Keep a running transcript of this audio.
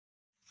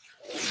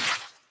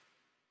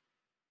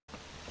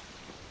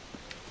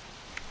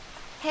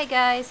Hey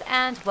guys,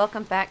 and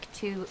welcome back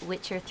to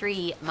Witcher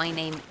 3. My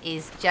name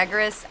is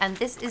Jaggerous, and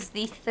this is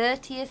the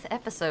 30th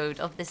episode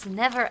of this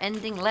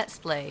never-ending Let's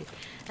Play.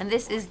 And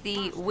this is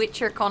the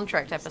Witcher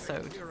contract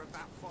episode.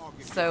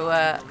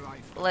 So,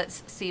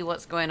 let's see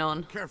what's going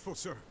on. Careful,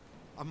 sir.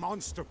 A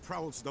monster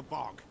prowls the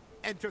bog.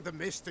 Enter the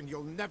mist and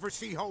you'll never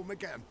see home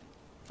again.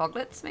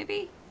 Foglets,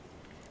 maybe?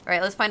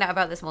 Alright, let's find out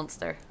about this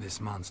monster. This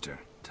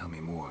monster. Tell me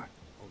more.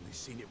 Only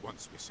seen it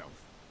once myself.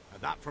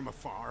 And that from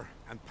afar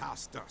and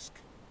past dusk.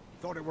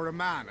 Thought it were a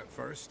man at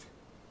first.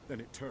 Then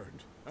it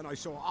turned, and I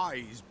saw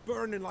eyes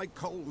burning like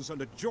coals and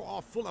a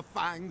jaw full of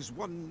fangs,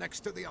 one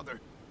next to the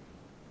other.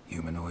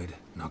 Humanoid?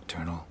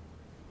 Nocturnal?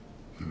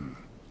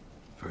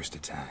 First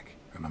attack.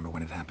 Remember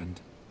when it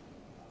happened?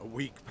 A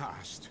week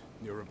passed,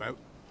 near about.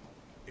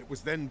 It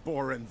was then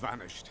Boren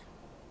vanished.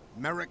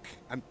 Merrick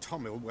and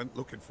Tomil went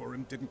looking for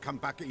him, didn't come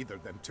back either,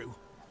 them two.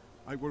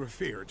 I were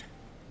afeared.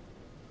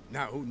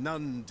 Now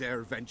none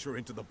dare venture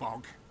into the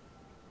bog.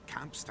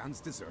 Camp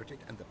stands deserted,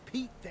 and the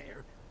peat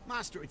there,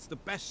 master, it's the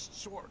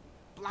best sort.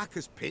 Black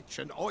as pitch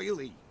and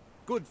oily.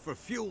 Good for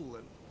fuel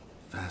and...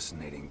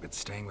 Fascinating, but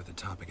staying with the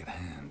topic at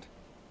hand.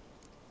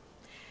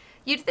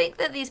 You'd think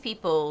that these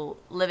people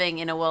living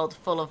in a world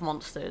full of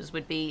monsters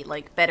would be,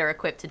 like, better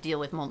equipped to deal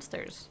with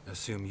monsters.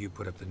 Assume you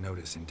put up the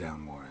notice in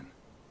Downwarren.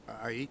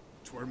 Aye,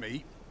 'twere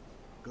me.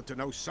 Good to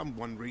know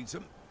someone reads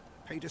 'em.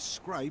 Paid a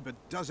scribe a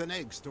dozen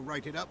eggs to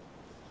write it up.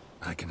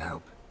 I can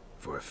help.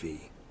 For a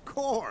fee.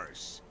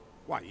 Course!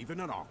 Why, even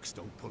an ox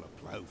don't pull a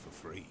plough for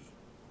free.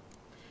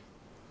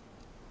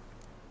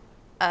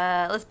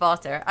 Let's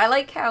barter. I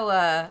like how,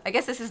 I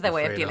guess this is their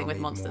way of Afraid dealing I'll with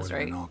need monsters, more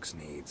right? than an ox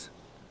needs.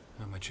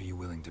 How much are you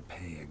willing to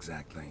pay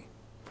exactly?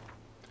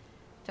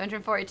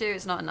 242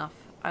 is not enough.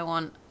 I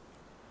want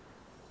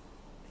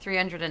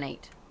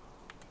 308.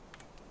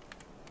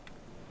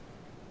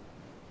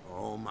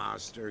 Oh,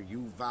 master,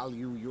 you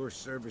value your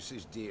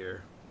services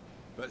dear.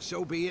 But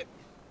so be it.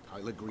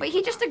 I'll agree. Wait,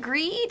 he just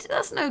agreed?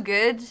 That's no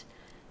good.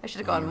 I should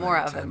have gotten more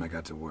out of Time him. I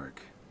got to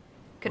work.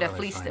 Could have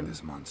Where'll I fleeced find him.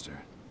 this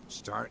monster.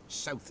 Start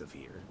south of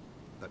here.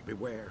 But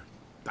beware.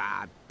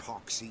 Bad,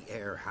 poxy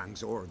air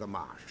hangs o'er the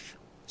marsh.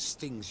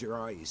 Stings your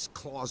eyes,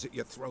 claws at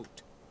your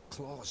throat.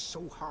 Claws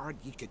so hard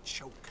you could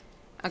choke.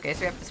 Okay, so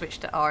we have to switch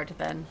to Ard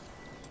then.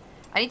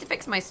 I need to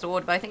fix my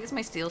sword, but I think it's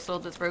my steel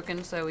sword that's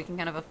broken, so we can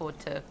kind of afford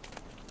to,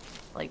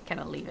 like, kind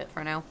of leave it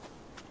for now.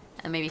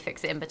 And maybe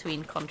fix it in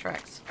between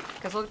contracts.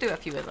 Because we'll do a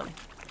few of them.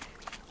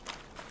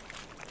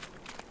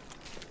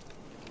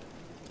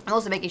 I'm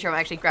also making sure I'm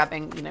actually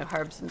grabbing, you know,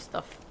 herbs and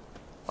stuff.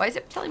 Why is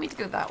it telling me to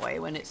go that way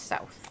when it's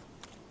south?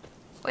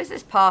 What is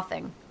this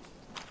pathing?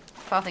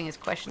 Pathing is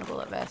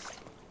questionable at best.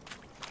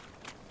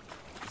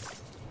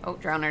 Oh,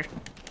 drowner.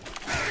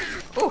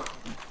 Ooh,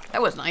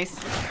 that was nice.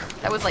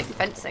 That was like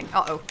fencing.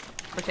 Uh-oh,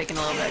 we're taking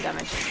a little bit of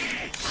damage.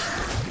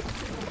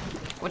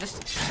 We'll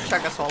just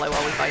chug a swallow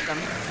while we fight them.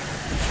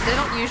 They're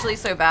not usually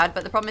so bad,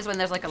 but the problem is when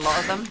there's like a lot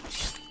of them.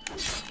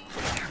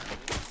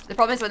 The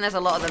problem is when there's a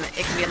lot of them,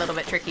 it can be a little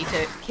bit tricky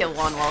to kill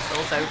one whilst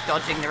also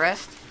dodging the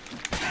rest.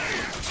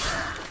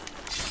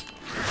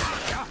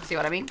 See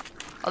what I mean?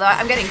 Although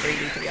I'm getting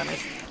greedy, to be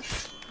honest.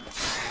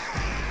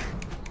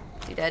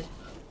 Is he dead?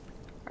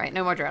 Right,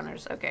 no more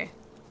drowners. Okay.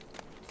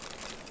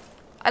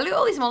 I loot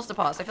all these monster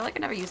parts. I feel like I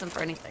never use them for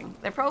anything.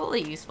 They're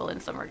probably useful in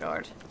some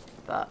regard,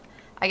 but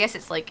I guess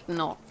it's like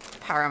not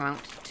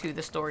paramount to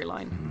the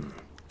storyline.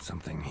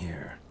 Something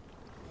here.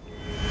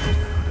 There's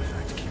that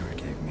artifact Kira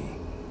gave me.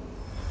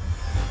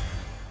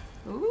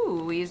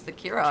 Ooh, we used the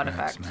Kira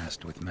artifact. Tracks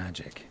masked with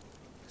magic.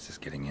 This is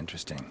getting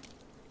interesting.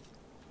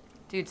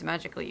 Dude's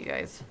magical, you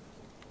guys.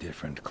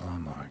 Different claw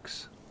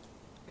marks.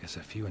 Guess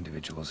a few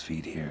individuals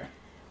feed here.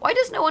 Why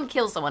does no one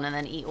kill someone and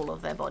then eat all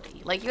of their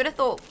body? Like, you would have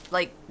thought,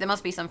 like, there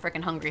must be some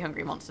freaking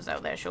hungry monsters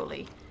out there,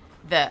 surely.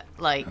 That,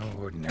 like... No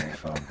ordinary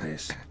fog,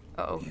 this.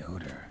 Uh-oh. The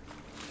odor.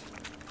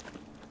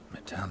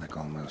 Metallic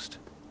almost.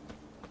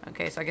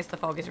 Okay, so I guess the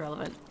fog is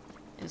relevant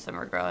in some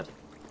regard.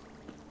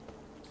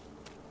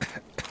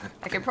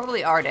 I could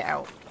probably art it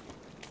out.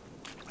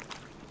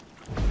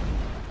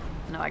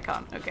 No, I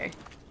can't. Okay.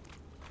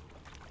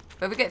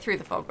 But if we get through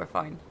the fog, we're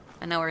fine.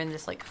 And now we're in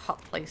this, like,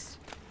 hut place.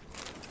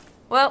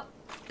 Well,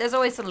 there's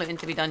always some looting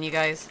to be done, you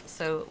guys.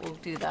 So we'll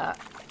do that.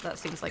 That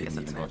seems like a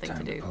sensible thing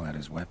to do. Pull out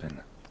his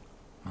weapon.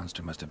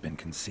 Monster must have been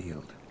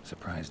concealed.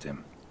 Surprised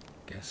him.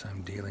 Guess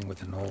I'm dealing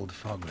with an old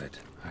foglet,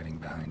 hiding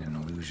behind an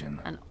illusion.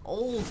 An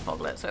old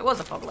foglet. So it was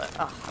a foglet.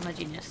 Ah, I'm a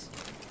genius.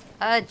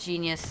 A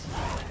genius.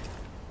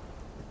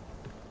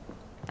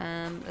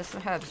 There's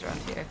some herbs around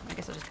here. I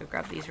guess I'll just go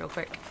grab these real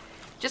quick.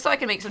 Just so I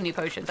can make some new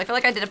potions. I feel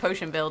like I did a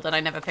potion build and I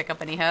never pick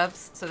up any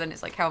herbs. So then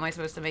it's like, how am I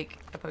supposed to make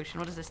a potion?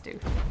 What does this do?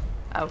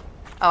 Oh.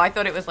 Oh, I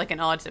thought it was like an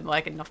odd symbol. I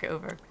could knock it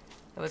over.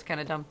 That was kind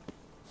of dumb.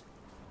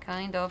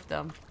 Kind of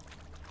dumb.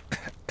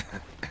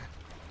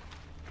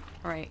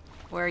 Right.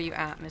 Where are you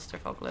at, Mr.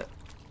 Foglet?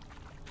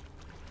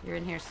 You're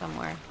in here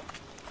somewhere.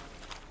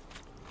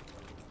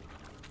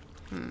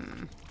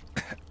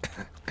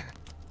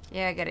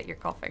 Yeah, I get it. You're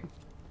coughing.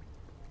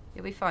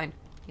 You'll be fine.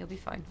 You'll be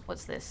fine.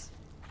 What's this?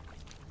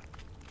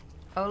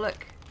 Oh,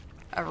 look.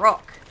 A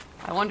rock.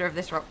 I wonder if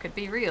this rock could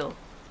be real.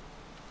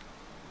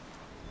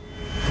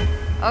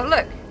 Oh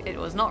look, it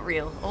was not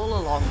real all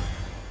along.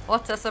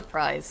 What a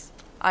surprise.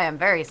 I am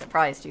very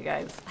surprised, you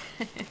guys.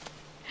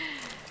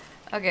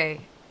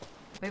 Okay.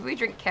 Maybe we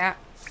drink cat.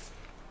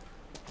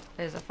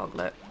 There's a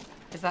foglet.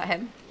 Is that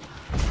him?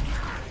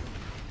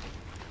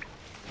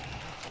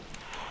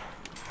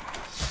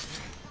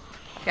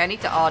 Okay, I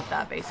need to odd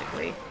that,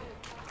 basically.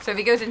 So if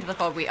he goes into the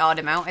fog, we odd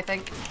him out, I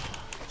think.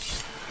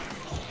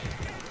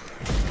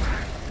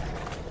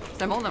 Is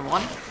there more than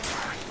one?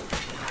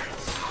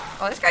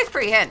 Oh, this guy's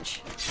pretty hench.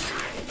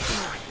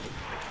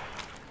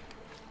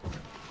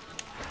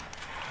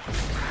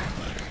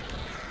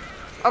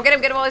 Oh, get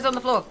him while he's on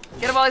the floor.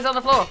 Get him while he's on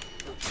the floor.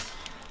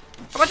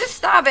 Come on, just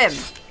stab him.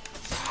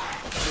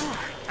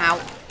 Ow.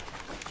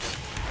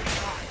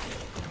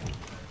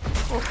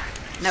 Oh,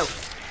 no.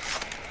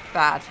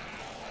 Bad.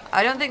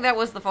 I don't think that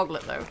was the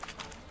foglet, though.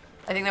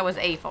 I think that was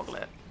a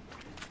foglet.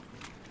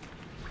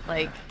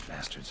 Like...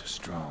 Bastards are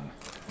strong.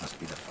 Must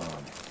be the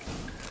fog.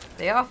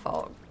 They are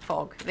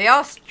fog. They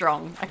are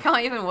strong. I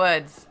can't even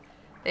words.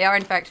 They are,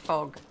 in fact,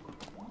 fog.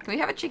 Can we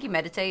have a cheeky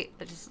meditate?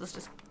 Let's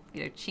just,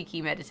 you know,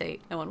 cheeky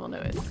meditate. No one will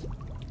notice.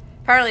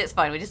 Apparently it's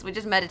fine. We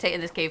just meditate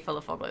in this cave full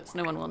of foglets.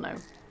 No one will know.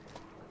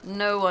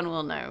 No one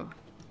will know.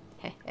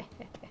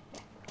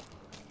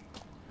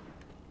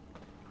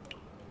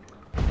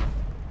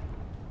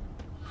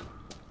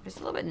 Just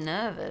a little bit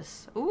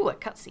nervous. Ooh, a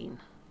cutscene.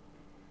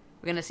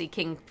 We're gonna see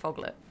King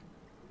Foglet.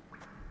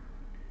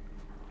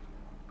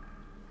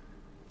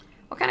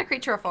 What kind of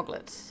creature are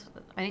foglets?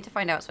 I need to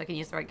find out so I can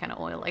use the right kind of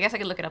oil. I guess I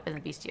can look it up in the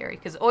bestiary,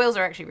 because oils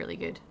are actually really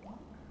good.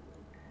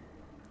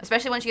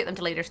 Especially once you get them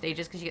to later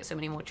stages, because you get so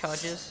many more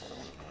charges.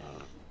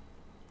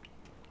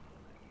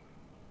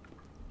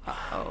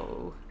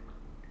 Uh-oh.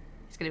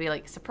 It's gonna be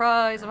like,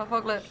 surprise, I'm a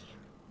foglet.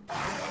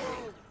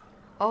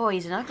 Oh,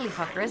 he's an ugly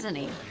fucker, isn't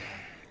he?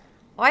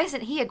 Why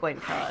isn't he a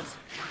Gwent card?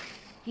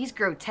 He's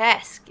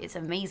grotesque. It's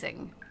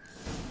amazing.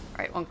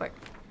 Alright, one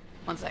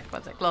sec.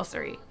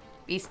 Glossary.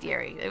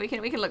 Bestiary. We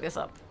can look this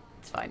up.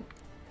 It's fine.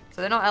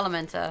 So they're not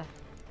Elementa.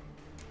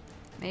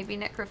 Maybe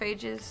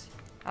necrophages?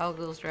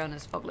 Algals drown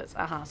as foglets.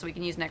 Aha, so we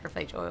can use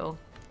necrophage oil.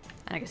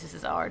 And I guess this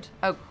is Ard.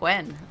 Oh,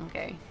 Quen.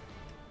 Okay.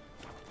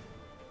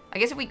 I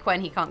guess if we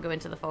Quen, he can't go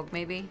into the fog,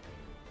 maybe.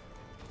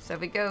 So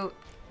if we go,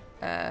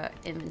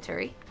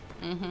 inventory.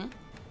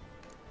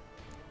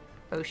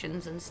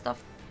 Potions and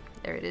stuff.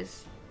 There it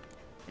is.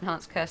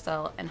 Enhanced curse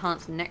style,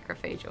 enhanced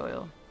necrophage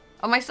oil.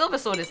 Oh, my silver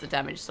sword is the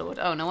damage sword.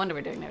 Oh, no wonder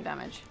we're doing no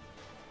damage.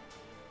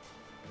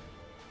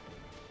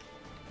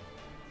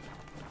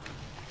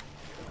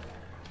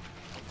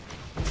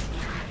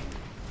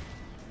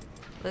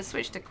 Let's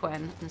switch to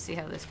Quen and see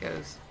how this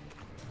goes.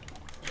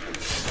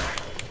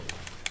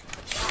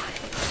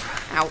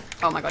 Ow.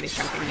 Oh my god, he's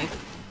chunking me.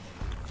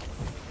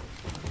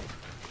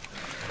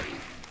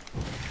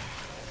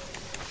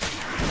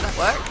 Does that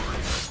work?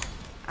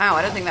 Ow,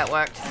 I don't think that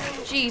worked.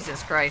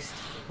 Jesus Christ.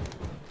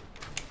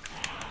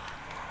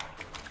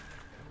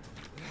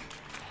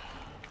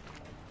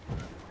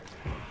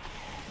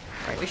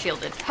 Right, we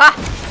shielded. Ha!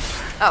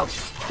 Oh,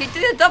 he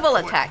did a double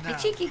attack. You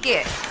cheeky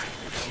git.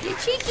 You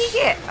cheeky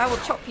git. I will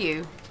chop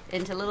you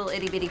into little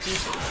itty bitty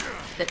pieces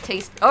that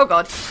taste... Oh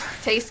god.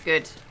 Taste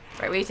good.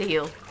 Right, we need to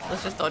heal.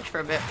 Let's just dodge for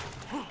a bit.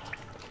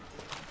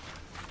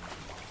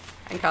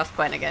 And cast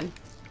Quen again.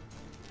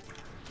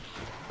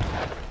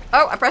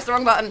 Oh, I pressed the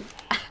wrong button.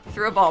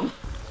 Threw a bomb.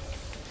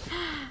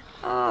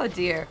 Oh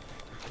dear.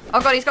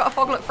 Oh god, he's got a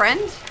foglet friend?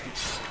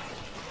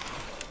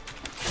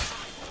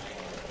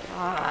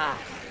 Ah.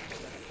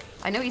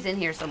 I know he's in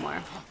here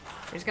somewhere.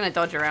 We're just gonna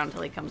dodge around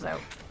till he comes out.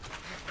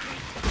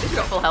 He's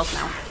got full health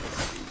now.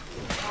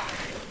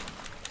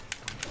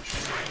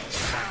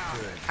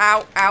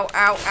 Ow, ow,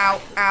 ow, ow,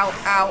 ow,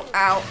 ow,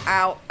 ow,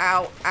 ow,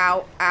 ow,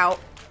 ow, ow.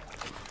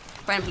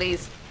 Quen,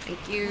 please.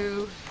 Thank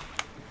you.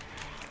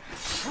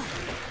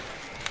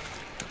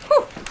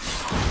 Whew.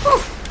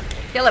 Whew.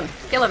 Kill him.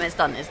 Kill him. It's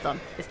done. It's done.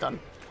 It's done.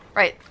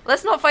 Right.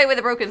 Let's not fight with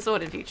a broken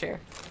sword in future.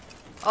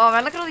 Oh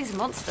man, look at all these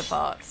monster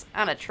parts.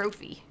 And a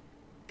trophy.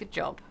 Good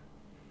job.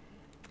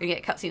 We're gonna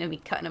get a cutscene of me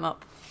cutting him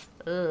up.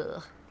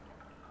 Ugh.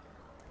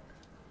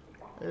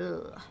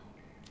 Ugh.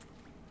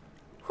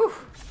 Whew.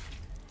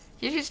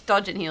 You just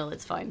dodge and heal.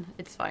 It's fine.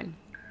 It's fine.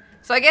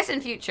 So I guess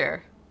in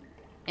future,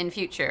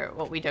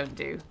 what we don't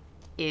do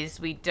is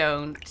we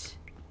don't...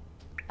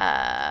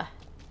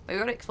 we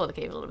want to explore the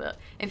cave a little bit.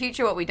 In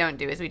future, what we don't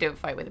do is we don't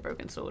fight with a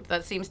broken sword.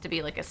 That seems to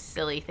be like a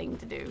silly thing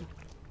to do.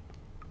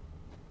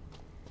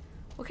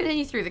 We'll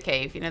continue through the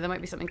cave. You know, there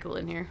might be something cool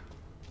in here.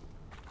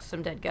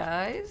 Some dead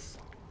guys.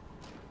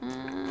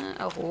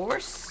 A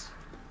horse.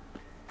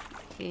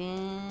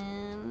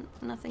 And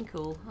nothing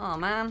cool. Oh,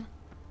 man.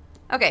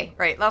 Okay,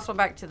 right. Last one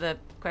back to the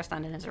quest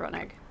land in his rotten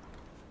egg.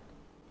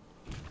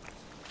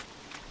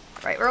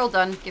 Right, we're all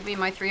done. Give me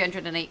my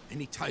 308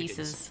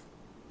 pieces.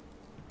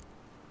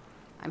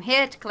 I'm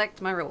here to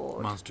collect my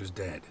reward. Monster's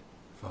dead.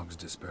 Fog's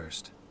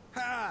dispersed.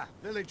 Ha!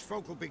 Village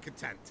folk will be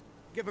content.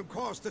 Give them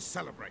cause to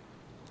celebrate.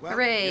 Well,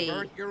 Hooray! you've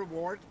earned your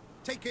reward.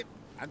 Take it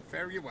and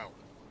fare you well.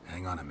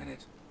 Hang on a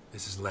minute.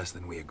 This is less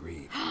than we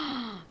agreed.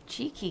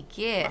 Cheeky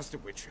git. Master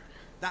Witcher,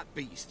 that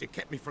beast, it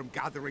kept me from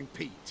gathering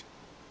peat.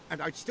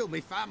 And I'd still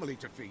my family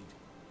to feed.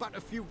 But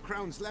a few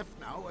crowns left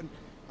now, and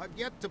I've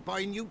yet to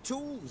buy new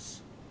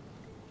tools.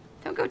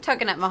 Don't go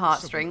tugging at my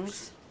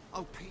heartstrings.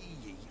 I'll pay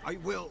ye. I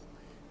will.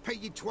 Pay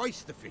ye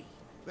twice the fee.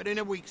 But in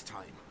a week's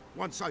time,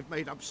 once I've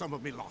made up some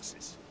of me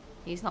losses.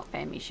 He's not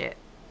paying me shit.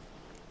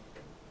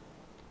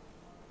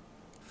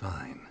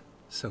 Fine.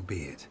 So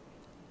be it.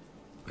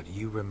 But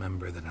you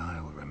remember that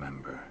I'll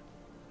remember.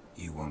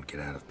 You won't get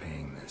out of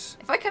paying this.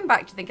 If I come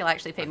back, do you think he'll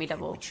actually pay me Thank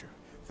you, double? Witcher.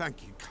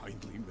 Thank you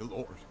kindly, my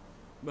lord.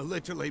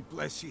 Melitele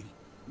bless ye.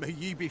 May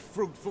ye be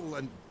fruitful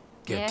and...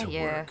 Get to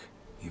yeah. work.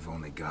 You've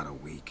only got a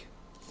week.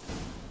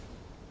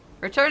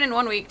 Return in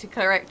 1 week to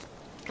collect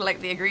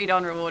the agreed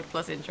on reward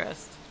plus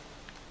interest.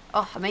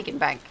 Oh, I'm making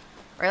bank.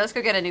 Alright, let's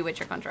go get a new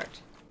Witcher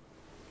contract.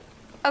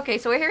 Okay,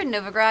 so we're here in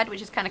Novigrad,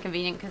 which is kind of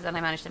convenient because then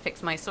I managed to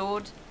fix my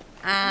sword.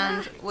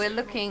 And we're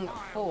looking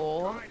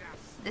for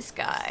this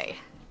guy.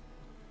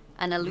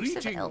 An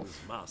elusive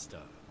elf.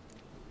 Master.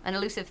 An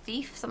elusive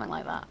thief, something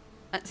like that.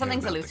 Hear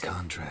Something's about elusive. the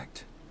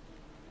contract.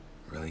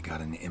 Really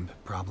got an imp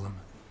problem?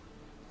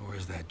 Or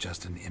is that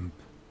just an imp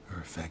or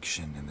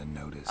affection in the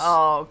notice?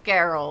 Oh, You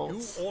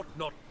Geralt. ought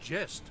not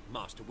jest,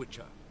 Master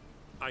Witcher.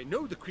 I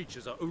know the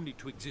creatures are only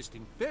to exist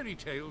in fairy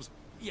tales,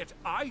 yet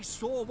I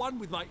saw one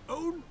with my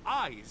own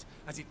eyes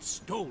as it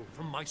stole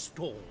from my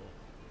stall.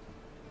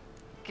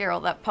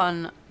 Geralt, that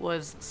pun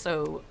was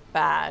so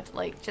bad.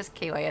 Like, just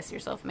KYS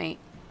yourself, mate.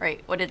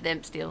 Right, what did the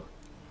imp steal?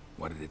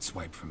 What did it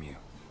swipe from you?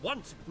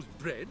 Once it was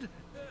bread,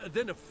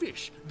 then a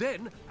fish,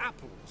 then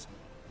apples.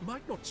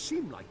 Might not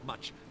seem like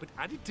much, but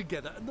add it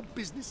together and the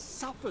business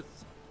suffers.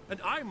 And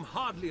I'm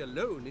hardly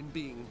alone in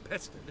being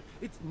pestered.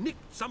 It's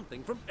nicked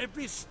something from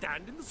every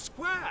stand in the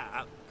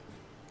square.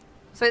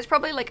 So it's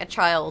probably like a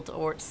child,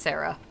 or it's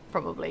Sarah,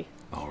 probably.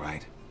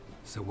 Alright.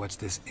 So what's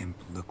this imp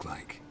look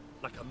like?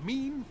 Like a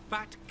mean,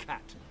 fat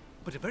cat,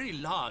 but a very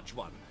large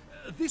one.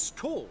 This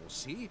tall,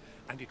 see?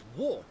 And it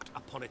walked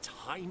upon its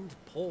hind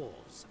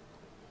paws.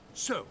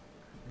 So,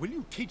 will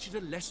you teach it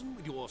a lesson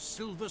with your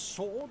silver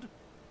sword?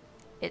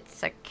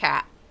 It's a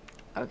cat.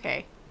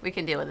 Okay, we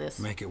can deal with this.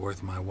 Make it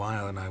worth my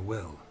while and I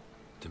will.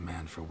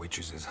 Demand for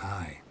witches is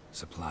high,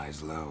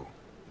 supplies low.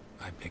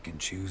 I pick and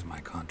choose my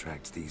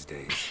contracts these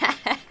days.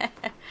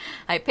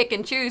 I pick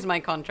and choose my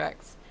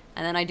contracts,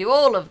 and then I do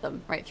all of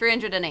them. Right,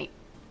 308.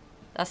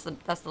 That's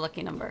the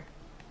lucky number.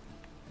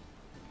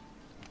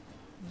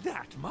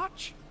 That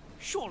much?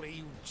 Surely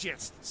you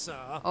jest,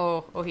 sir.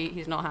 Oh,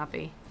 he's not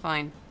happy.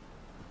 Fine.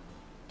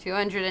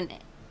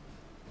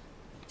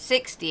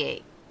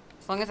 268.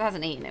 As long as it has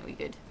an 8 in it, we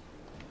good.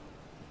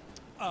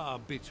 A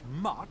bit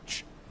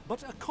much,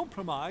 but a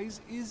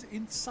compromise is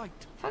in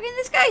sight. Fucking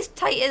this guy's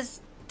tight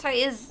as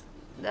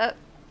I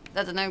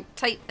don't know,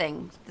 tight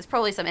thing. There's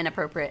probably some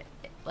inappropriate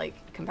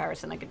like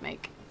comparison I could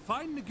make.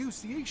 Fine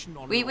negotiation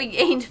on We your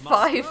gained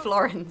part, 5 master.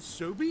 florins.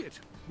 So be it.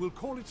 We'll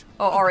call it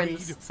Oh, agreed.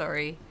 orens.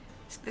 Sorry.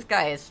 This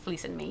guy is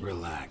fleecing me.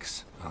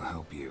 Relax, I'll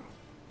help you.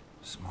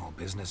 Small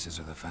businesses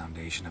are the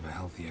foundation of a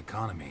healthy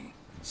economy,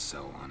 and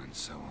so on and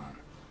so on.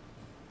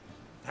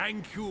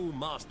 Thank you,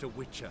 Master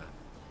Witcher.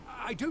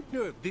 I don't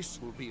know if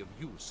this will be of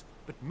use,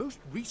 but most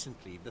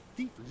recently the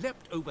thief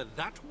leapt over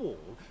that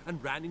wall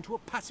and ran into a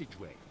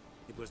passageway.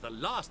 It was the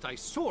last I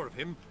saw of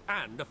him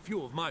and a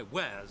few of my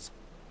wares.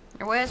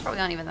 Your wares probably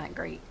aren't even that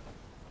great.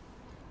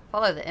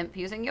 Follow the imp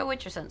using your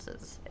Witcher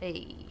senses.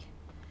 Hey.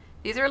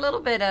 These are a little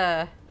bit,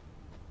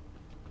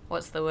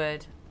 what's the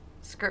word?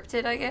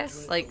 Scripted, I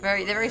guess? Like,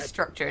 they're very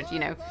structured, you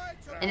know.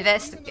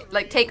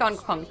 Take on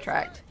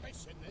contract.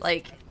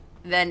 Like,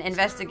 then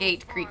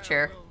investigate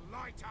creature.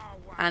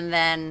 And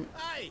then,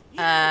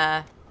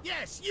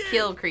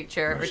 kill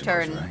creature, Merchant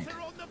return. was right.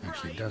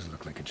 Actually does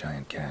look like a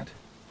giant cat.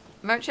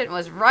 Merchant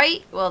was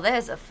right? Well,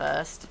 there's a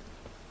first.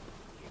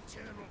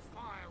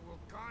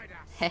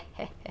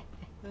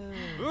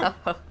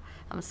 Oh,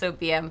 I'm so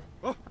BM.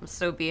 I'm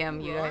so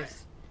BM, you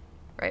guys.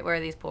 Right, where are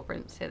these paw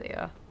prints? Here they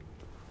are.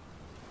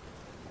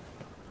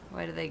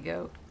 Where do they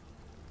go?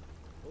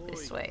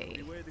 This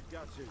way.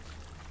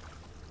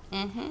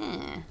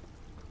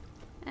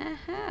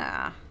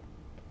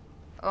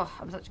 Oh,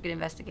 I'm such a good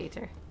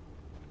investigator.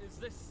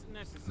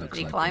 Looks Did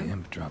he like climb? the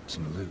imp dropped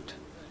some loot.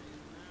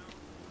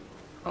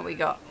 What we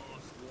got?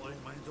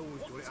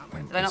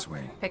 Went Did I this not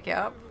way. pick it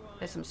up?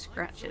 There's some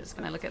scratches.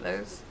 Can I look at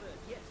those?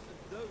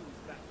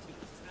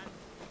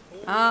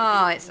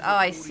 Oh, it's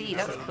I see.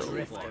 That's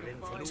cool.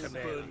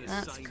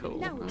 That's cool.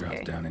 Dropped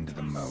Okay. down into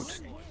the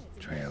moat.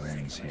 Trail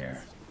ends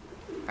here.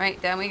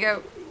 Right, down we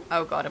go.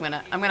 Oh god,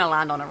 I'm gonna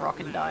land on a rock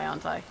and die,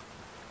 aren't I?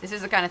 This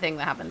is the kind of thing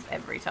that happens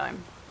every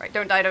time. Right,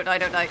 don't die, don't die,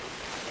 don't die.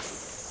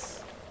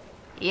 Yes.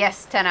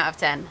 Yes, 10 out of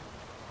 10.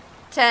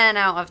 10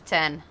 out of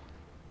 10.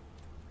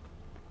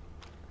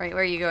 Right,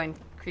 where are you going,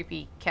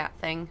 creepy cat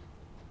thing?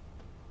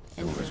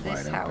 Into Door's this wide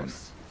open.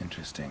 house.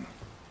 Interesting.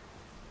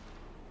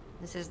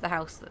 This is the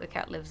house that the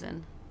cat lives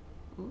in.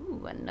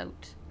 Ooh, a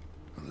note.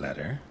 A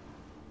letter?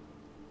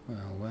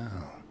 Well,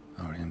 well.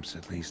 Our imp's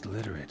at least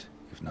literate,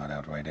 if not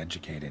outright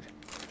educated.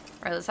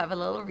 Right, let's have a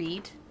little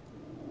read.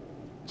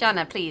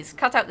 Jana, please,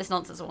 cut out this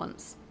nonsense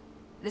once.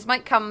 This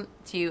might come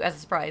to you as a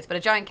surprise, but a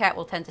giant cat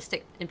will tend to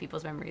stick in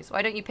people's memories.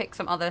 Why don't you pick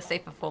some other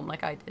safer form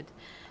like I did?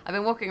 I've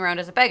been walking around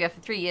as a beggar for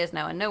 3 years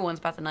now, and no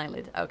one's batted an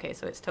eyelid. Okay,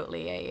 so it's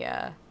totally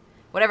a,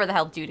 whatever the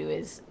hell doo-doo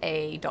is,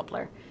 a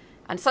Doppler.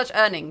 And such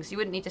earnings, you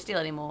wouldn't need to steal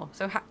anymore.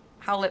 So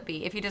how'll it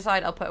be? If you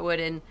decide, I'll put a word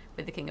in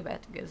with the King of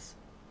Edgar's.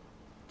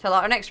 Till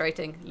our next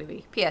rating,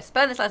 Louis. P.S.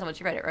 Burn this letter once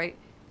you read it, right?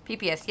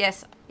 P.P.S.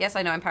 Yes,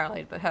 I know I'm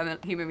paranoid, but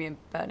humor me and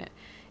burn it.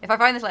 If I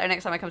find this letter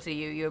next time I come to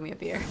you, you owe me a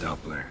beer.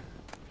 Doppler.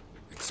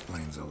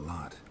 Explains a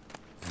lot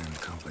and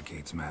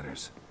complicates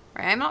matters.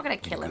 Right, I'm not gonna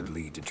kill him. Good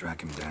lead to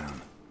track him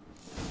down.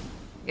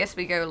 I guess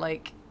we go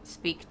like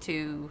speak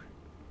to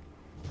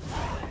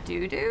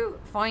Doo-Doo.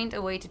 Find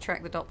a way to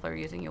track the Doppler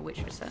using your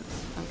Witcher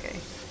sense. Okay.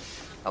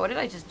 Oh, what did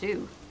I just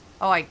do?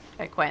 Oh, I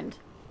Gwent.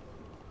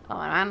 Oh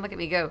man, look at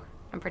me go.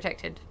 I'm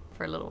protected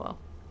for a little while.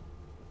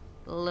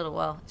 A little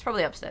while. It's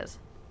probably upstairs.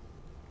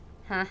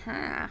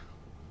 Haha.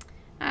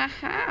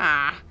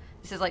 Aha.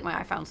 This is like my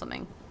I found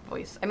something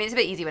voice. I mean, it's a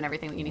bit easy when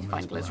everything that you need to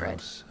find is red.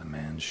 Blouse, a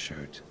man's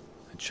shirt,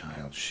 a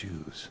child's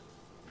shoes,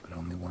 but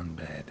only one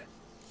bed.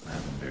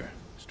 Lavender,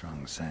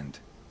 strong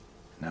scent,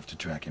 enough to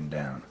track him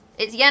down.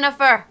 It's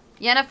Yennefer.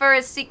 Yennefer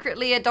is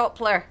secretly a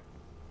Doppler.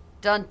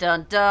 Dun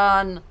dun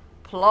dun.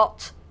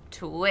 Plot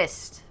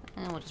twist.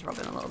 And we'll just rub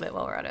in a little bit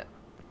while we're at it.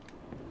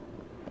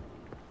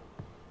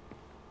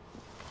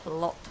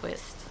 Plot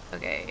twist.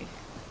 Okay.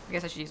 I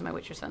guess I should use my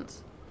Witcher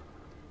sense.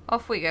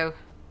 Off we go.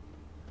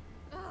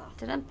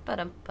 Ba-dum,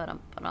 ba-dum, ba-dum,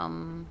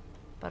 ba-dum.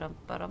 Ba-dum,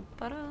 ba-dum,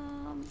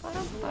 ba-dum,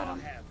 ba-dum, ba-dum.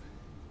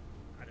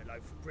 Had a loaf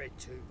of bread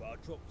too, but I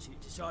dropped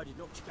it. Decided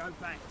not to go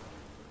back.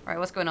 Alright,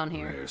 what's going on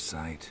here? Rare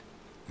sight.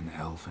 An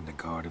elf and a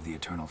guard of the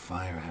Eternal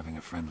Fire having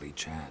a friendly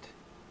chat.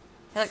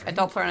 Hey, look, a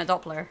Doppler and a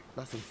Doppler.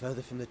 Nothing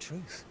further from the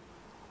truth.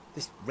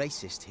 This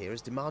racist here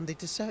has demanded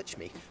to search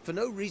me, for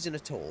no reason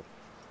at all.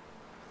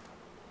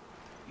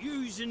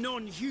 You's a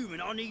non-human.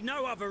 I need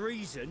no other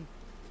reason.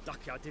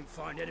 Lucky I didn't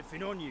find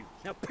anything on you.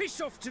 Now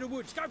piss off to the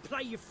woods. Go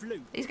play your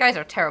flute. These guys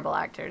are terrible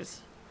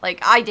actors. Like,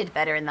 I did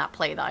better in that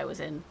play that I was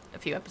in a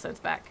few episodes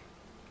back.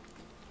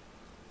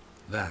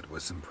 That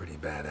was some pretty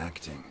bad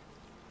acting.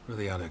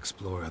 Really ought to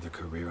explore other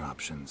career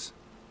options.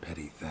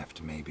 Petty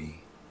theft,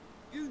 maybe.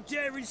 You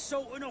dare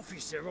insult an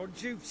officer on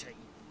duty?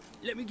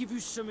 Let me give you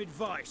some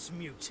advice,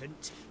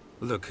 mutant.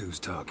 Look who's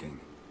talking.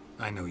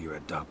 I know you're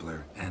a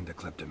Doppler and a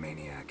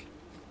kleptomaniac.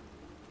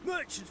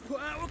 Merchants put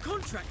out a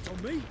contract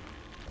on me.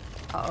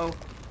 Uh-oh.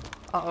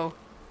 Uh-oh.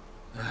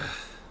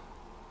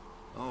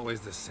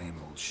 Always the same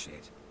old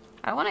shit.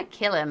 I want to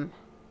kill him.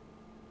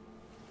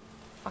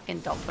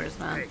 Fucking Dopplers,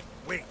 man. Hey,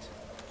 wait.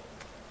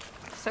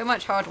 So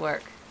much hard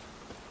work.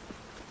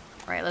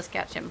 Right, let's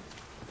catch him.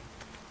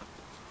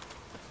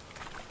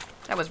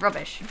 That was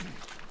rubbish.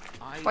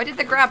 Why did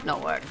the grab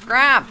not work?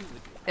 Grab!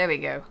 There we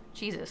go.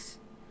 Jesus.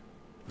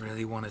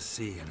 Really want to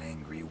see an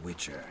angry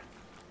Witcher.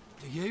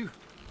 Do you?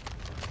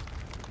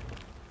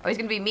 Oh, he's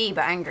gonna be me,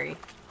 but angry.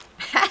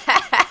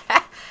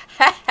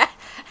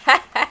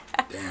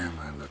 Damn,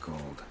 I look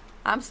old.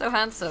 I'm so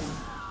handsome.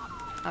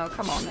 Oh,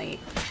 come on, mate.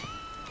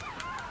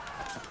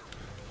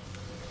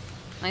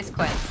 Nice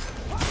Gwent.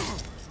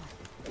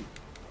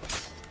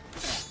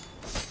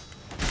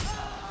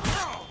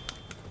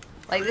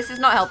 Like, this is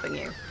not helping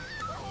you.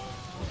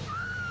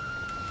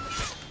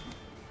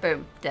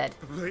 Boom, dead.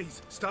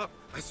 Please, stop.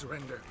 I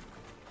surrender.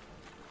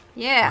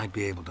 Yeah, Might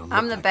be able to look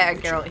I'm the like better a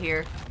Witcher. Geralt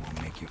here. That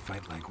won't make you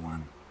fight like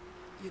one.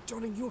 You're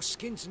donning your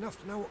skins enough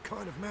to know what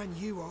kind of man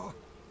you are,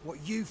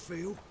 what you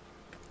feel.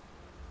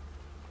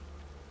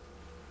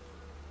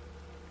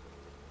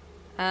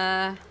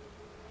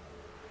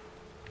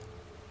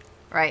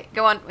 Right,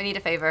 go on. We need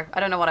a favor. I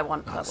don't know what I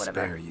want, I'll but whatever.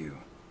 spare you,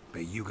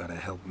 but you gotta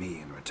help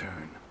me in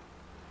return.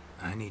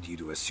 I need you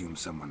to assume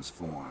someone's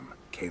form,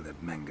 Caleb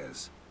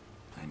Menga's.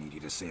 I need you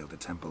to sail to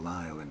Temple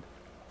Isle and...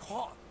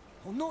 What?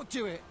 I'll not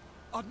do it.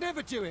 I'd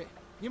never do it.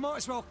 You might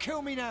as well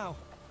kill me now.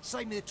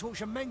 Save me the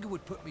torture Menga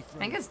would put me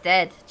through. Menga's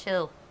dead.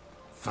 Chill.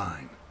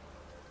 Fine.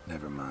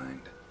 Never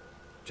mind.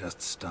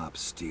 Just stop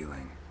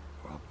stealing,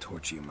 or I'll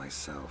torture you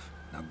myself.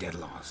 Now get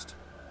lost.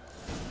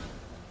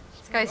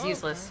 This guy's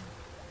useless.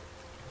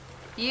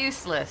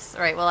 Useless.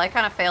 Alright, well, I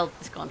kind of failed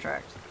this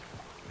contract.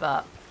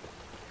 But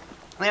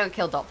we don't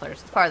kill Dopplers.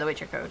 It's part of the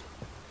Witcher code.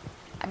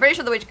 I'm pretty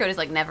sure the Witcher code is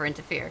like never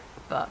interfere,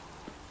 but...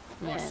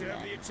 I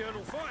serve the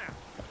Eternal Fire.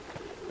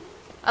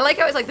 I like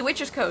how it's like the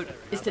Witcher's code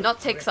is to not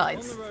take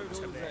sides.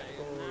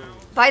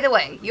 By the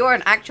way, you're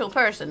an actual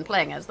person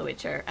playing as the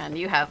Witcher, and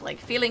you have like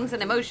feelings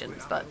and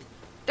emotions, but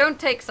don't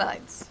take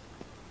sides.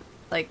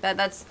 Like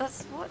that's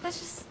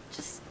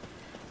just.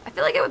 I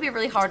feel like it would be a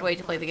really hard way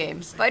to play the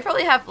game, but I'd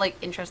probably have like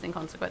interesting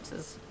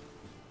consequences.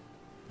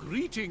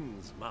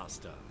 Greetings,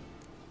 master.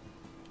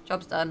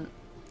 Job's done.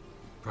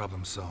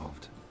 Problem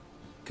solved.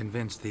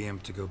 Convinced the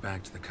imp to go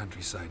back to the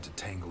countryside to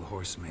tangle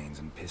horse manes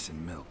and piss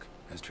in milk,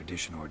 as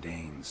tradition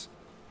ordains.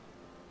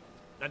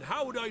 And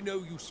how would I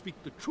know you speak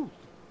the truth?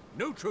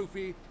 No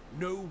trophy,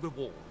 no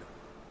reward.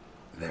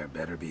 There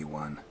better be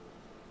one.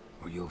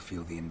 or you'll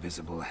feel the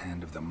invisible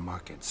hand of the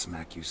market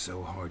smack you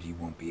so hard you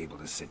won't be able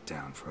to sit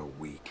down for a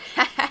week.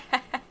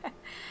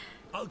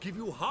 I'll give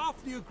you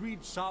half the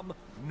agreed sum,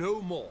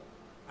 no more.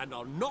 And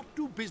I'll not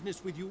do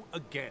business with you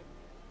again.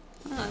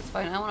 Oh, that's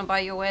fine. I don't want to buy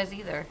your wares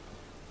either.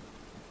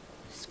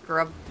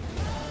 Scrub.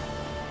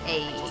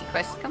 A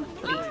quest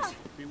complete.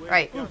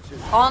 Right,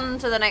 on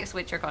to the next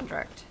Witcher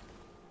contract.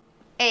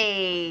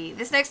 Hey,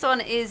 this next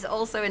one is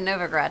also in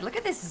Novigrad. Look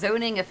at this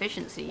zoning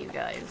efficiency, you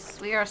guys.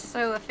 We are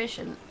so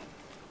efficient.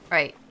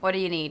 Right, what do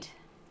you need?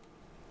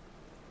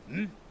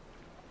 I'm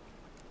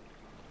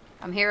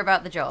here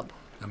about the job.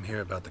 I'm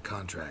here about the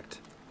contract.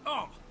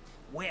 Oh,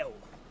 well,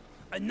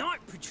 a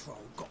night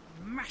patrol got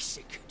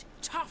massacred.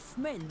 Tough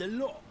men, the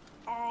lot,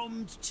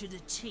 armed to the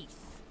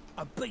teeth.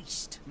 A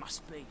beast,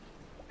 must be.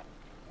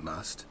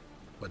 Must?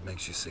 What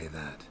makes you say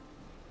that?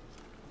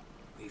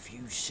 If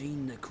you've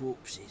seen the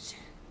corpses.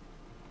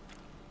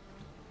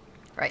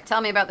 Right,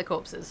 tell me about the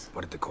corpses.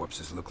 What did the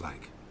corpses look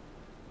like?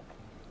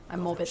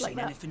 I'm morbid I've like seen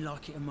that. anything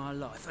like it in my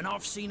life, and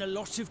I've seen a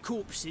lot of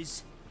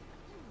corpses.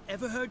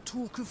 Ever heard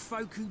talk of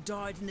folk who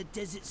died in the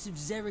deserts of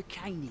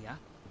Zerrikania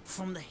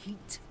from the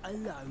heat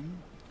alone?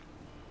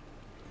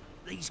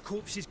 These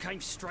corpses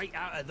came straight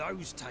out of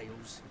those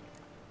tales.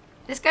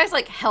 This guy's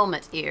like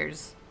helmet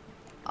ears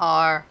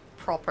are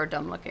proper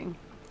dumb looking.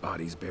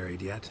 Bodies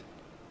buried yet?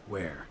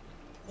 Where?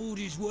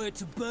 Orders were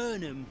to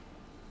burn them.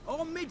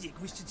 Our medic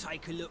was to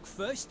take a look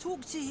first.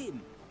 Talk to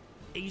him.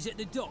 He's at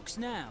the docks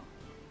now.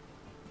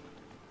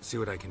 See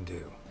what I can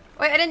do.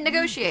 Wait, I didn't Pay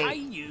negotiate.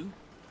 you?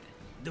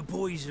 The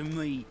boys and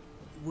me,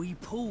 we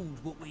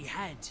pulled what we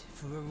had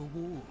for a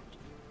reward.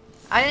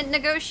 I didn't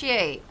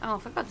negotiate. Oh,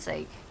 for God's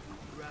sake.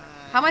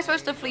 How am I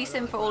supposed to fleece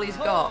him for all he's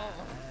got?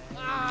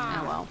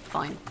 Oh well,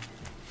 fine.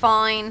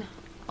 Fine.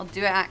 I'll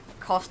do it at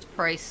cost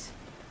price.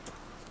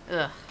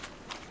 Ugh.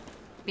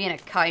 Being a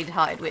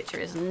kind-hearted Witcher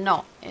is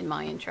not in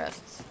my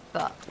interests,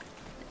 but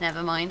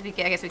never mind. I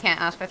guess we can't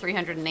ask for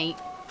 308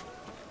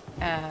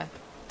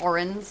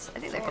 orens. I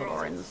think they're called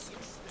orens.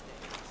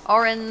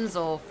 Orens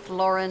or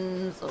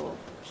florins or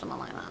something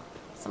like that.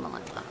 Something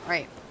like that.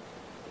 Right.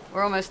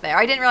 We're almost there.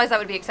 I didn't realize that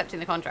would be accepting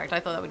the contract. I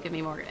thought that would give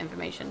me more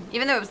information.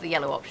 Even though it was the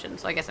yellow option,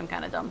 so I guess I'm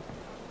kind of dumb.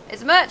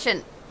 It's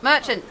merchant!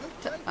 Merchant!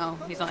 Oh,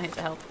 he's not here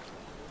to help.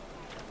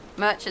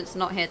 Merchant's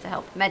not here to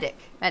help. Medic.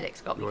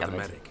 Medic's got me You're covered.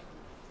 the medic.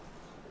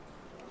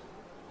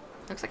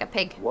 Looks like a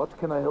pig. What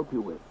can I help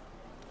you with?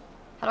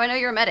 How do I know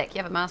you're a medic?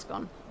 You have a mask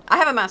on. I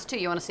have a mask too.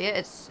 You want to see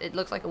it? It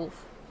looks like a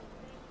wolf.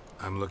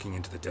 I'm looking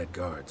into the dead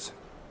guards.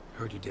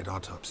 Heard you did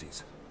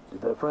autopsies.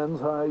 Did their friends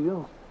hire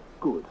you?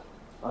 Good.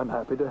 I'm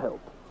happy to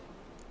help.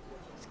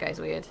 This guy's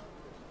weird.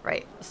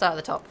 Right, let's start at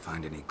the top.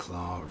 Find any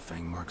claw or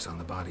fang marks on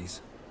the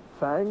bodies?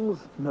 Fangs?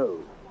 No.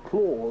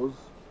 Claws?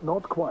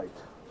 Not quite.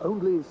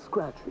 Only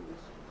scratches.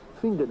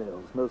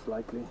 Fingernails, most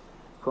likely.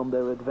 From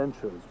their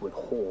adventures with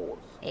whores.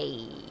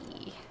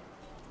 Hey.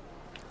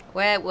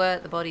 Where were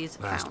the bodies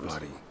Last found?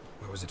 body.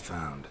 Where was it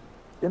found?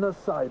 In a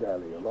side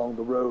alley along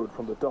the road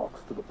from the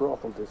docks to the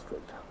brothel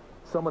district.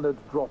 Someone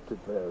had dropped it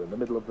there in the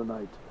middle of the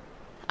night.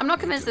 I'm not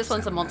Need convinced to this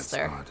one's a examine that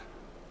monster. spot.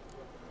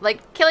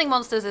 Like, killing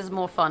monsters is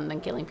more fun than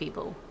killing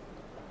people.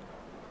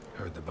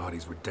 Heard the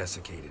bodies were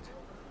desiccated.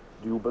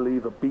 Do you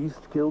believe a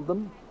beast killed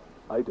them?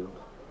 I don't.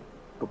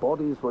 The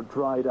bodies were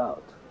dried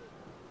out.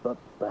 But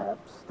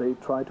perhaps they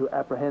tried to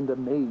apprehend a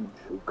mage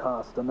who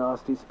cast a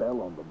nasty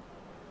spell on them.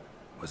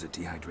 Was it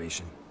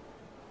dehydration?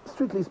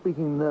 Strictly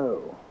speaking,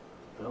 no.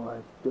 Though I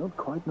don't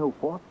quite know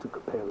what to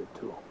compare it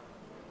to.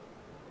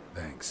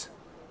 Thanks.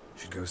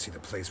 Should go see the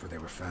place where they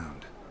were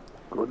found.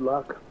 Good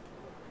luck.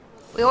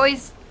 We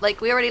always, like,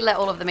 we already let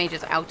all of the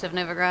mages out of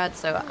Novigrad,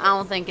 so I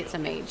don't think it's a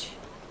mage.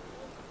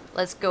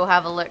 Let's go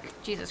have a look.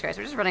 Jesus Christ,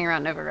 we're just running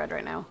around Novigrad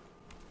right now.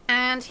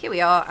 And here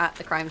we are at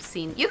the crime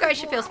scene. You guys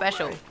should feel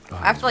special.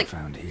 I have to, like...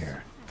 found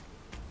here.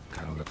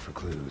 Gotta look for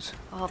clues.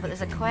 Oh, but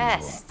there's a Anything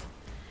quest.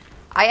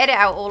 I edit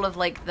out all of,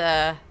 like,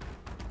 the...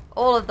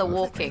 all of the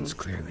unusual? walking. Things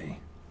clearly.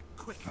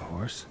 A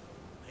horse?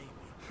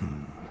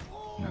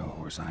 No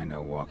horse I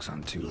know walks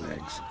on two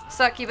legs.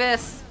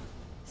 Succubus.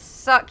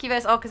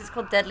 Succubus. Oh, because it's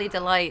called Deadly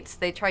Delights.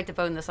 They tried to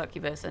bone the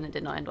succubus and it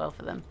did not end well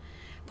for them.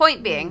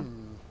 Point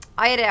being,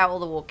 I edit out all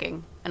the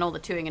walking and all the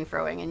toing and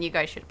froing, and you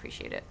guys should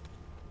appreciate it.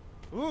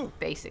 Ooh.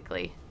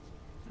 Basically.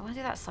 I want to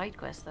do that side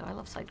quest, though. I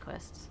love side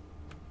quests.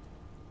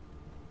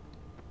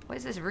 What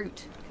is this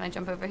route? Can I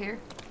jump over here?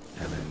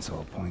 Evidence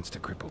all points to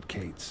crippled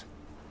Kate's.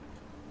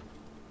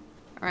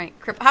 Alright.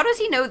 How does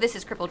he know this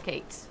is Crippled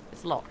Kate's?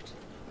 It's locked.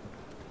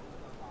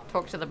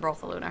 Talk to the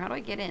brothel owner. How do I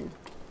get in?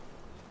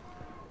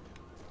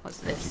 What's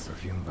this?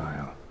 Perfume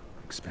vial.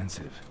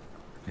 Expensive.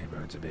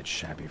 Neighborhood's a bit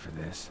shabby for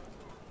this.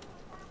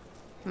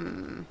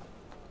 I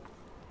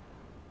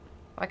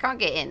can't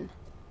get in.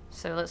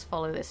 So let's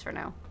follow this for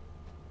now.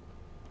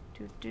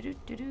 Do do do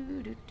do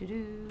do do do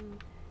do.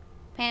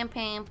 Pam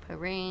pam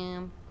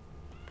param.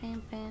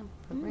 Pam pam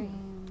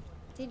param.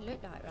 Didn't look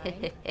like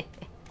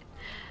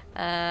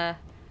rain.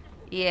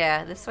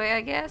 Yeah, this way I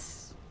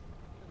guess.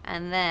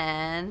 And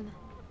then...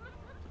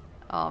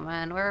 oh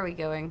man, where are we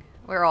going?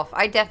 We're off.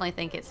 I definitely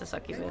think it's a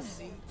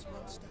succubus.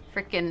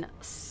 Frickin'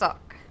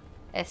 suck.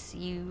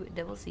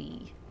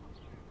 S-U-C-C.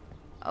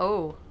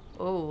 Oh.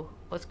 Oh.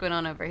 What's going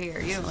on over here?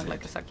 You don't look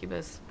like a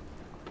succubus.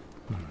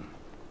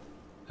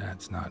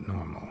 That's not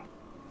normal.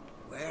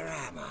 Where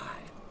am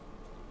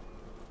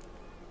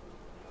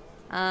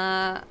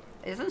I?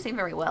 It doesn't seem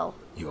very well.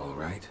 You all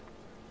right?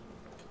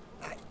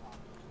 I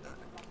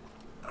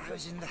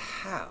was in the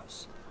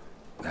house.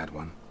 That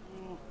one?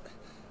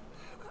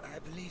 I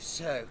believe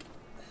so.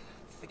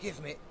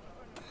 Forgive me.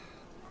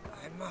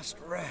 I must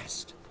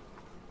rest.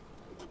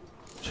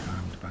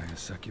 Charmed by a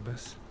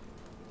succubus?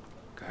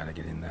 Gotta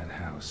get in that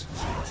house,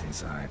 see what's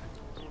inside.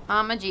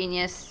 I'm a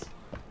genius.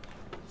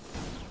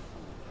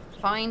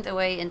 Find a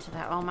way into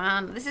that. Oh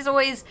man, this is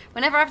always...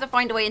 Whenever I have to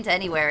find a way into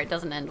anywhere, it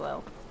doesn't end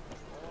well.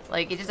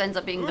 Like, it just ends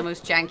up being the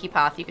most janky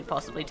path you could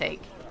possibly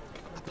take.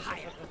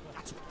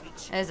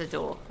 There's a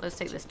door. Let's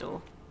take this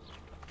door.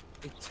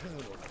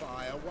 Eternal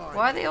fire.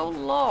 Why are they all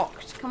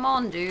locked? Come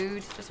on,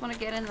 dude. Just want to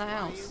get in the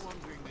house.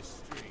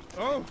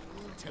 Oh!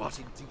 What?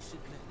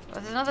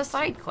 There's another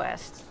side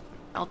quest.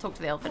 I'll talk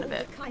to the elf in a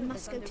bit. I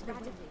must go to the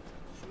river.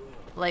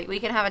 Like, we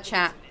can have a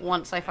chat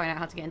once I find out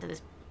how to get into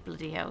this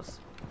bloody house.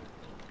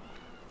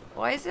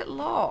 Why is it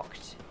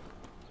locked?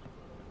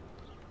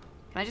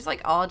 Can I just,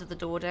 like, odd the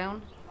door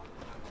down?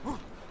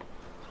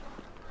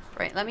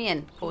 Right, let me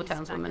in, poor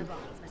townswoman.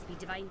 Must be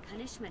divine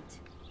punishment.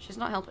 She's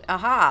not helping.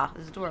 Aha!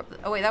 There's a door up there.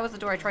 Oh wait, that was the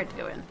door I tried to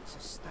go in.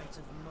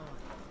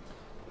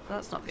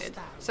 That's not good.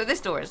 So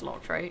this door is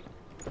locked, right?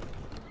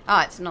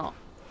 Ah, it's not.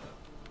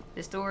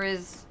 This door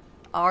is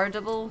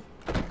audible.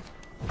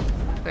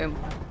 Boom.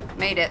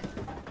 Made it.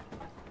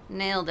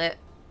 Nailed it.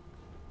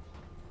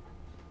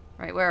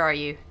 Right, where are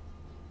you?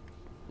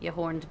 You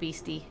horned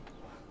beastie.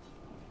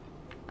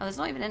 Oh, there's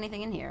not even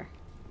anything in here.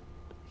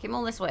 Came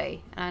all this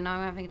way, and now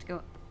I'm having to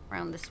go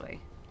around this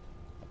way.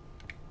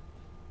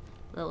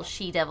 Little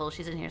she-devil,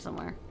 she's in here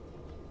somewhere.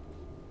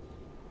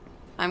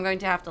 I'm going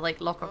to have to,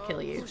 like, lock or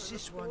kill you. What's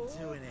this one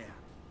doing here?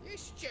 You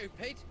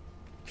stupid!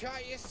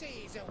 Can't you see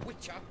he's a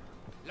witcher?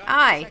 Like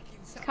Aye,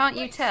 can't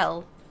you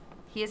tell?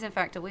 He is in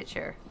fact a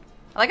witcher.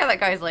 I like how that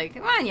guy's like,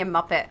 come on, you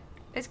muppet.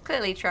 It's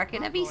clearly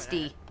tracking a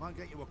beastie. Can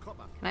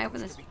I open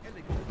this?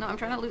 No, I'm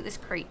trying to loot this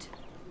crate.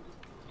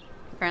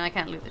 Apparently I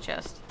can't loot the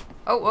chest.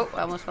 Oh, oh,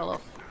 I almost fell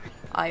off.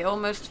 I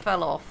almost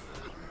fell off.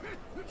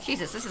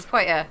 Jesus, this is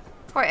quite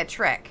a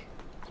trek.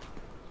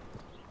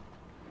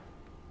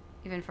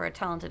 Even for a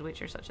talented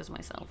witcher such as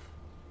myself.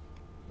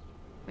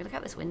 We look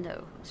out this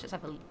window. Let's just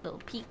have a little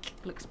peek.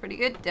 Looks pretty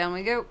good. Down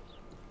we go.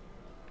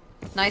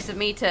 Nice of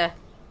me to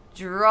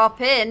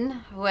drop in.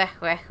 Where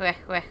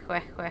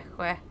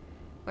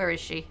is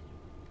she?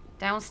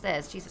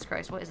 Downstairs. Jesus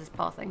Christ, what is this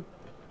path thing?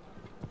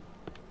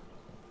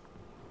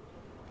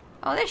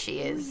 Oh, there she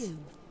is.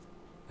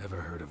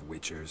 Ever heard of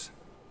witchers?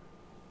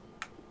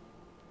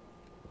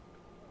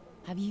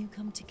 Have you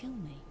come to kill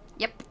me?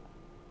 Yep.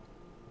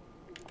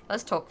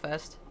 Let's talk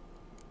first.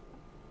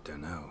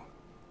 Dunno.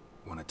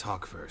 Wanna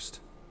talk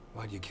first?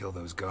 Why'd you kill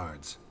those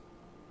guards?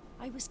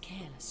 I was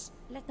careless.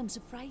 Let them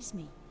surprise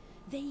me.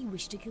 They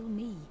wished to kill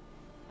me.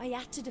 I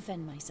had to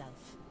defend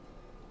myself.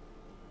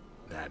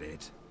 That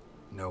it?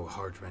 No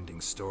heart-rending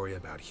story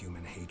about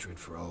human hatred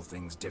for all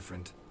things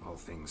different, all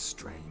things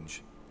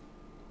strange?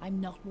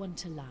 I'm not one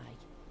to lie,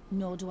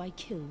 nor do I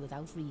kill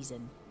without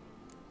reason.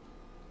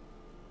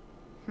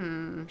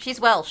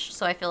 She's Welsh,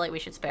 so I feel like we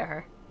should spare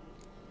her.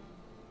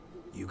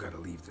 You gotta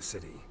leave the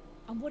city.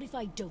 And what if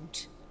I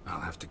don't?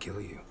 I'll have to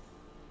kill you.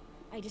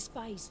 I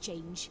despise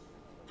change.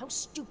 How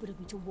stupid of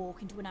me to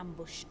walk into an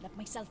ambush, let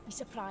myself be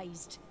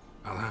surprised.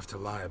 I'll have to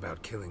lie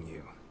about killing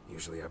you.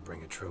 Usually I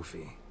bring a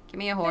trophy. Give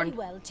me a horn. Very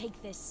well,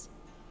 take this.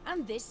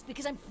 And this,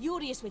 because I'm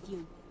furious with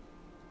you.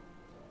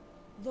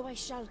 Though I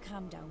shall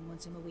calm down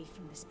once I'm away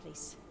from this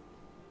place.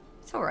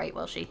 It's alright,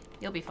 Welshie.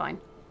 You'll be fine.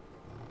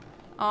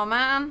 Oh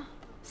man.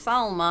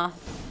 Salma.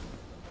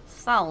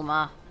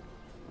 Salma.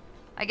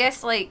 I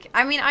guess, like,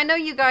 I mean, I know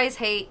you guys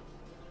hate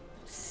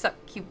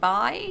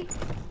succubi.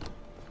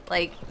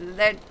 Like,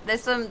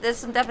 there's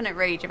some definite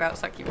rage about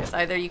succubus.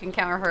 Either you can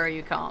counter her or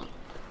you can't.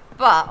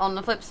 But on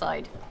the flip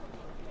side,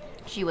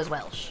 she was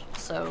Welsh,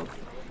 so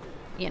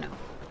you know,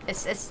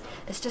 it's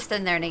just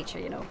in their nature,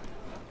 you know.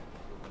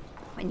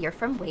 When you're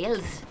from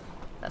Wales,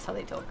 that's how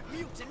they talk.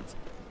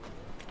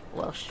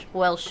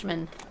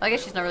 Welshman. I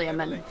guess she's not really a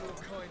man.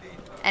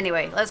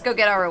 Anyway, let's go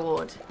get our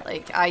reward.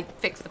 Like, I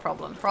fixed the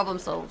problem. Problem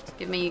solved.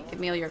 Give me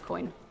all your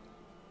coin.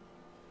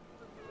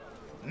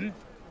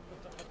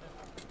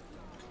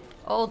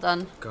 All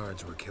done.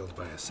 Guards were killed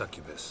by a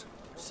succubus.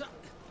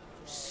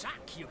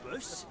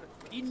 Succubus?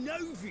 In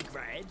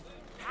Novigrad?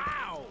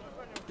 How?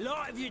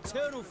 Light of the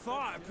eternal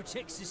fire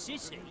protects the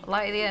city.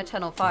 Light of the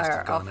eternal Must have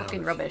fire. Oh, gone out fucking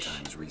a few rubbish.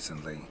 times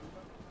recently.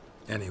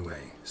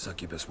 Anyway,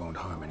 succubus won't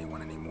harm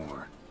anyone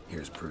anymore.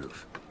 Here's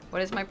proof.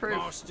 What is my proof?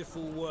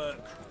 Masterful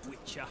work,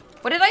 Witcher.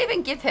 What did I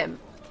even give him?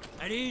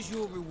 And here's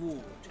your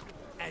reward,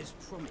 as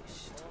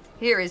promised.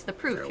 Here is the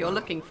proof Farewell. you're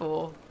looking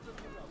for.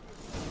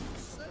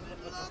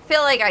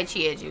 Feel like I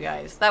cheated, you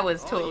guys. That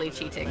was totally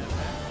cheating.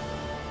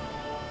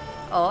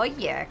 Oh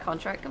yeah,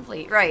 contract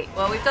complete. Right,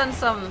 well we've done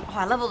some... Oh,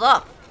 I leveled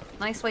up.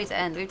 Nice way to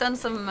end. We've done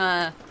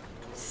some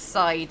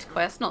side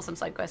quests. Not some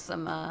side quests,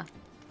 some...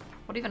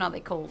 what even are they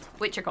called?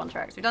 Witcher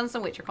contracts. We've done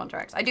some Witcher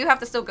contracts. I do have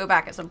to still go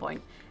back at some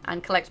point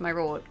and collect my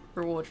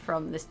reward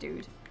from this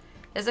dude.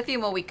 There's a few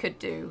more we could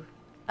do.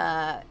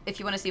 If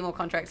you want to see more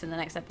contracts in the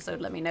next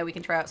episode, let me know. We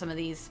can try out some of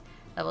these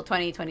level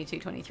 20, 22,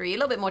 23. A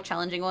little bit more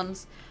challenging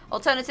ones.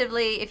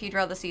 Alternatively, if you'd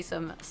rather see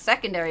some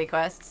secondary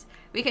quests,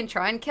 we can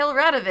try and kill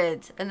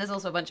Radovid. And there's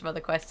also a bunch of other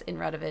quests in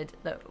Radovid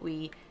that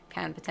we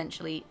can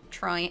potentially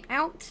try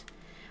out.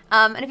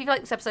 And if you've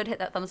liked this episode, hit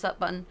that thumbs up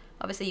button.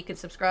 Obviously, you can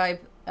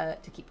subscribe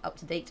to keep up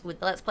to date with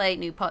the Let's Play.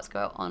 New parts go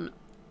out on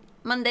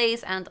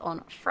Mondays and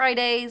on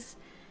Fridays.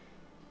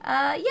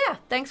 Yeah,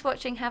 thanks for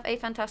watching. Have a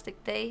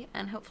fantastic day.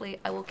 And hopefully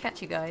I will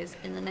catch you guys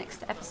in the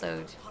next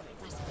episode.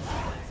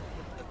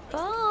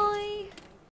 Bye!